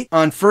 38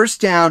 on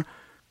first down.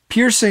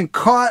 Pearson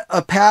caught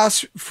a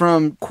pass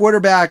from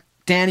quarterback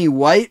Danny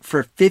White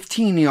for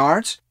 15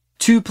 yards.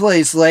 2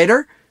 plays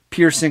later,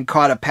 Pearson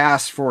caught a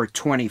pass for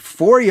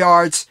 24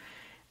 yards.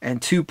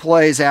 And 2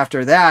 plays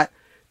after that,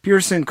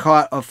 Pearson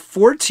caught a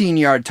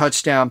 14-yard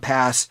touchdown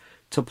pass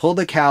to pull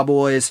the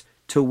Cowboys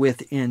to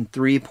within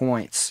 3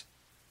 points.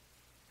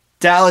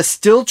 Dallas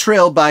still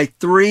trailed by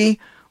 3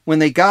 when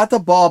they got the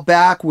ball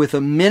back with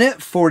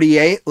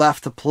 1:48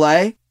 left to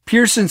play.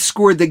 Pearson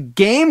scored the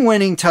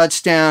game-winning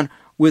touchdown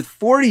with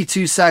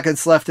 42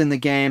 seconds left in the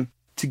game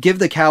to give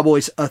the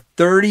Cowboys a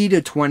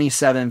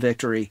 30-27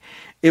 victory.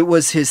 It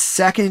was his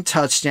second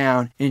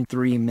touchdown in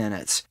 3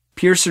 minutes.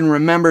 Pearson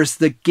remembers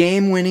the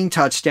game-winning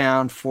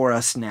touchdown for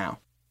us now.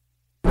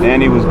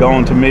 Danny was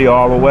going to me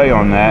all the way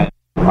on that.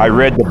 I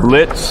read the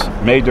blitz,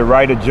 made the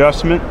right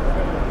adjustment,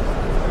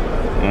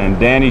 and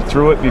Danny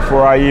threw it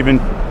before I even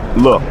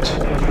looked.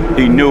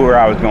 He knew where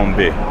I was going to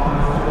be.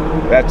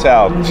 That's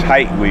how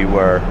tight we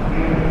were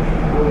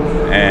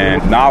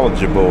and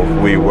knowledgeable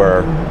we were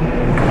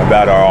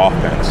about our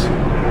offense.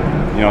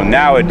 You know,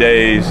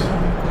 nowadays,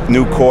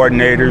 new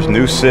coordinators,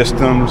 new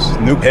systems,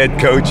 new head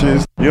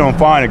coaches. You don't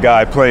find a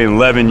guy playing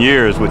 11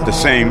 years with the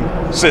same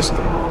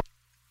system.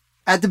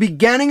 At the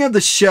beginning of the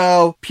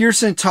show,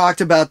 Pearson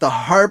talked about the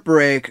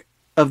heartbreak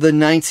of the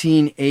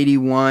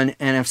 1981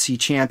 NFC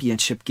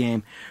Championship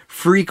game,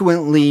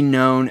 frequently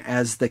known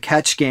as the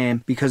catch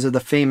game because of the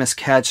famous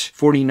catch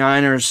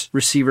 49ers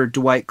receiver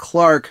Dwight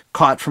Clark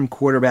caught from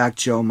quarterback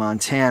Joe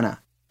Montana.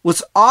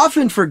 What's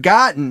often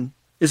forgotten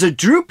is that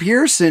Drew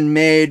Pearson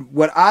made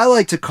what I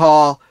like to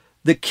call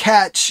the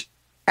catch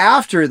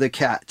after the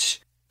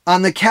catch.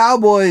 On the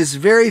Cowboys'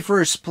 very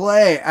first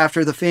play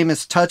after the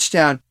famous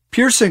touchdown,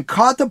 Pearson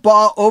caught the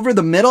ball over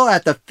the middle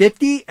at the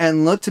 50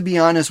 and looked to be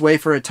on his way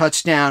for a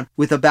touchdown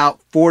with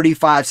about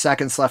 45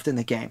 seconds left in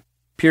the game.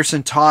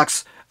 Pearson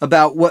talks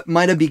about what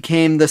might have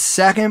become the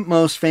second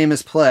most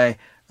famous play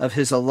of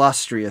his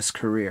illustrious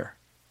career.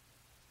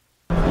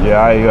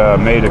 Yeah, I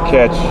made a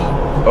catch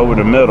over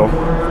the middle,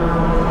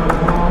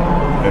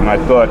 and I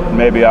thought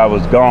maybe I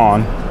was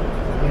gone.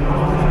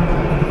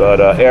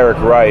 But Eric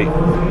Wright,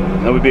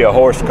 that would be a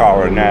horse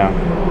collar now.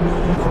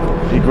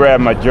 He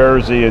grabbed my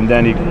jersey and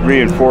then he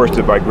reinforced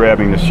it by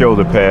grabbing the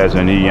shoulder pads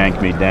and he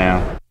yanked me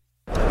down.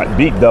 I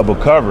beat double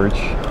coverage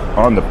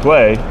on the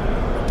play.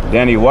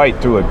 Danny White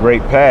threw a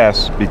great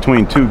pass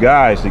between 2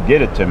 guys to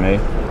get it to me.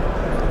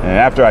 And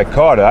after I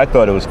caught it, I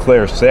thought it was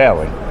clear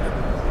sailing.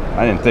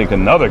 I didn't think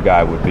another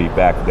guy would be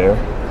back there.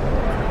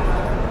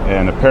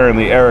 And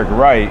apparently Eric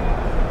Wright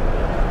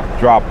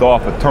dropped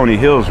off of Tony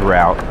Hill's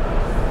route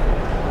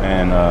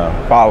and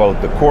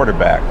followed the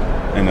quarterback,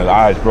 and his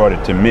eyes brought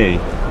it to me.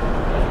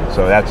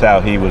 So that's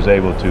how he was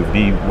able to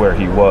be where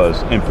he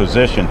was in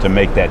position to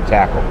make that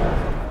tackle.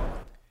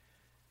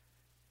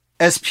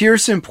 As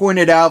Pearson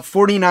pointed out,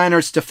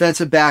 49ers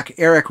defensive back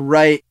Eric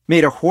Wright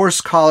made a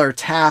horse collar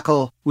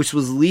tackle, which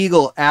was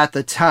legal at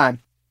the time.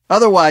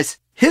 Otherwise,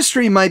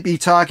 history might be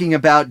talking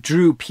about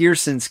Drew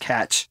Pearson's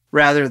catch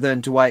rather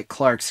than Dwight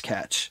Clark's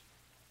catch.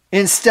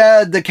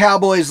 Instead, the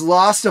Cowboys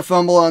lost a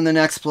fumble on the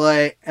next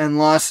play and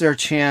lost their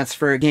chance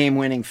for a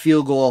game-winning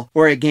field goal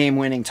or a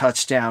game-winning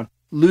touchdown,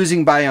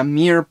 losing by a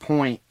mere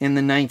point in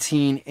the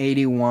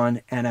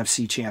 1981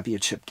 NFC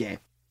Championship game.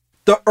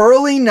 The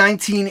early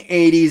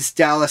 1980s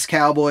Dallas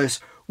Cowboys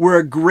were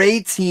a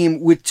great team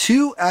with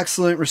 2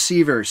 excellent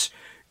receivers,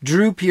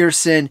 Drew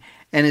Pearson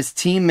and his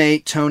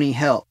teammate Tony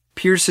Hill.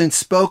 Pearson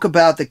spoke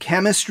about the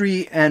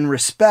chemistry and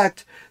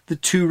respect the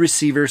 2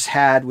 receivers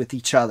had with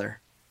each other.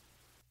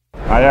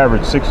 I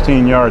averaged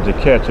 16 yards a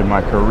catch in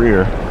my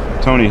career.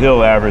 Tony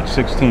Hill averaged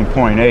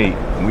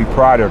 16.8. We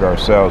prided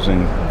ourselves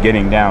in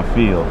getting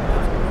downfield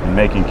and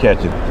making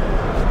catches.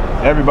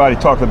 Everybody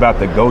talked about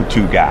the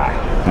go-to guy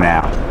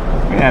now.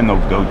 We had no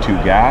go-to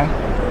guy.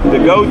 The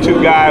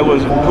go-to guy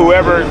was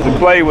whoever the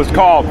play was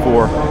called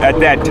for at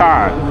that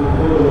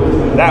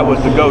time. That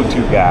was the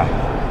go-to guy.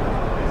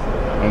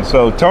 And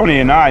so Tony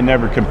and I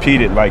never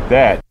competed like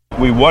that.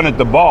 We wanted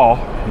the ball,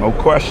 no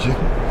question,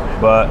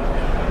 but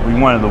we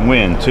wanted to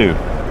win too.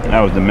 That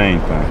was the main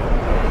thing.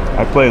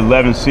 I played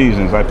 11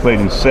 seasons. I played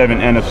in 7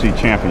 NFC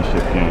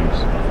Championship games.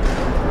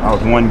 I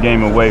was 1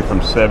 game away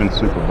from 7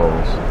 Super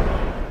Bowls.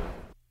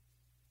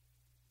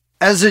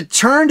 As it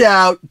turned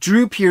out,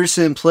 Drew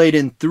Pearson played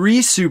in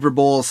 3 Super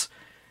Bowls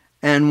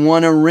and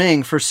won a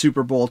ring for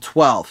Super Bowl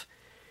 12.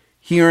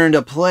 He earned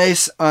a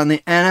place on the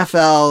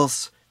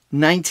NFL's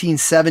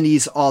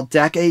 1970s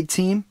All-Decade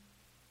team,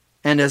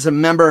 and as a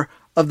member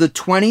of the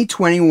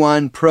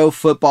 2021 Pro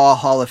Football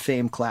Hall of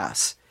Fame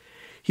class.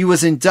 He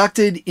was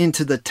inducted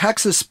into the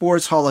Texas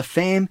Sports Hall of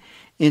Fame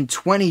in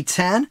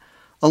 2010,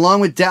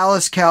 along with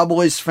Dallas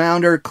Cowboys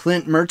founder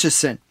Clint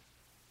Murchison.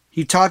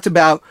 He talked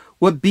about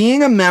what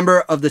being a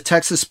member of the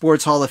Texas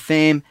Sports Hall of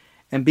Fame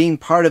and being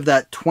part of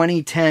that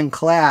 2010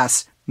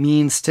 class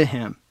means to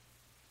him.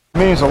 It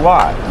means a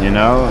lot,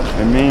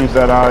 It means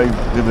that I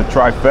did the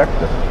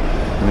trifecta.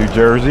 New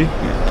Jersey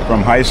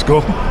from high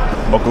school,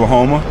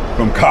 Oklahoma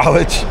from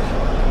college,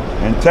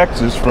 and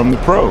Texas from the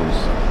pros.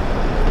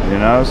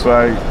 So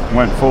I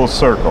went full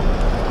circle.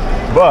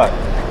 But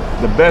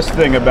the best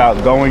thing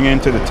about going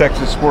into the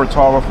Texas Sports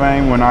Hall of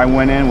Fame when I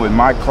went in with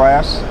my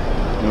class,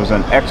 it was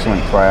an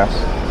excellent class,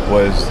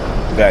 was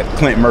that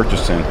Clint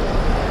Murchison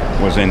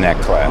was in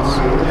that class.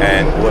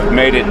 And what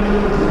made it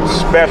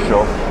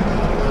special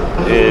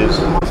is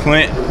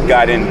Clint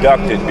got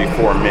inducted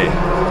before me.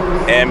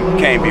 M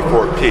came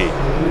before P.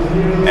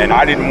 And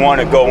I didn't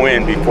want to go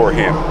in before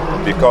him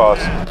because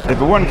if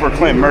it wasn't for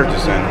Clint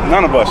Murchison,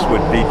 none of us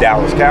would be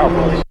Dallas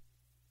Cowboys.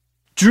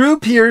 Drew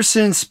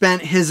Pearson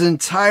spent his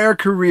entire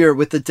career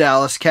with the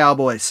Dallas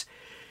Cowboys.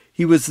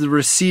 He was the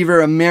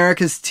receiver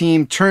America's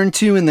team turned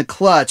to in the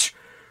clutch,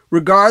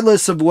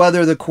 regardless of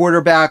whether the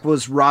quarterback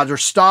was Roger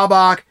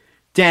Staubach,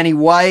 Danny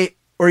White,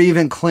 or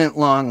even Clint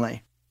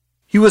Longley.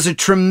 He was a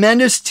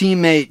tremendous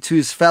teammate to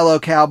his fellow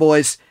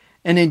Cowboys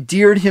and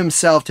endeared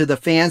himself to the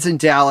fans in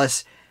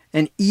Dallas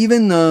and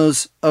even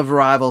those of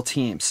rival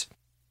teams.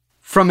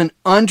 From an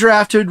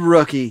undrafted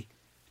rookie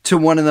to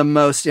one of the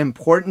most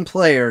important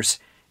players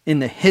in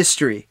the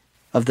history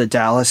of the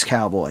Dallas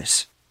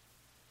Cowboys.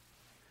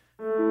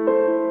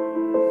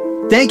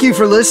 Thank you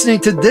for listening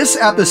to this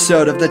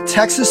episode of the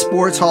Texas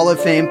Sports Hall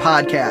of Fame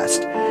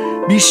podcast.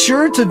 Be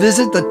sure to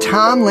visit the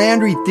Tom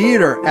Landry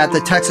Theater at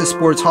the Texas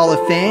Sports Hall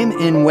of Fame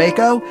in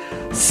Waco,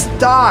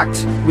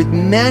 stocked with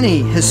many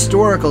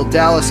historical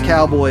Dallas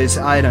Cowboys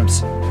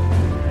items.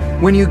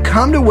 When you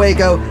come to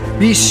Waco,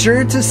 be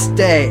sure to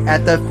stay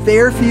at the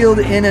Fairfield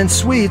Inn and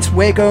Suites,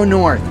 Waco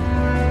North.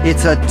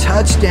 It's a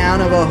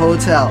touchdown of a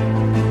hotel.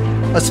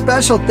 A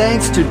special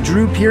thanks to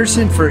Drew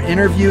Pearson for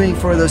interviewing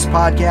for this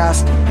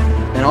podcast,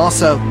 and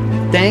also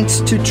thanks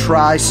to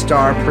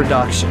TriStar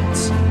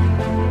Productions.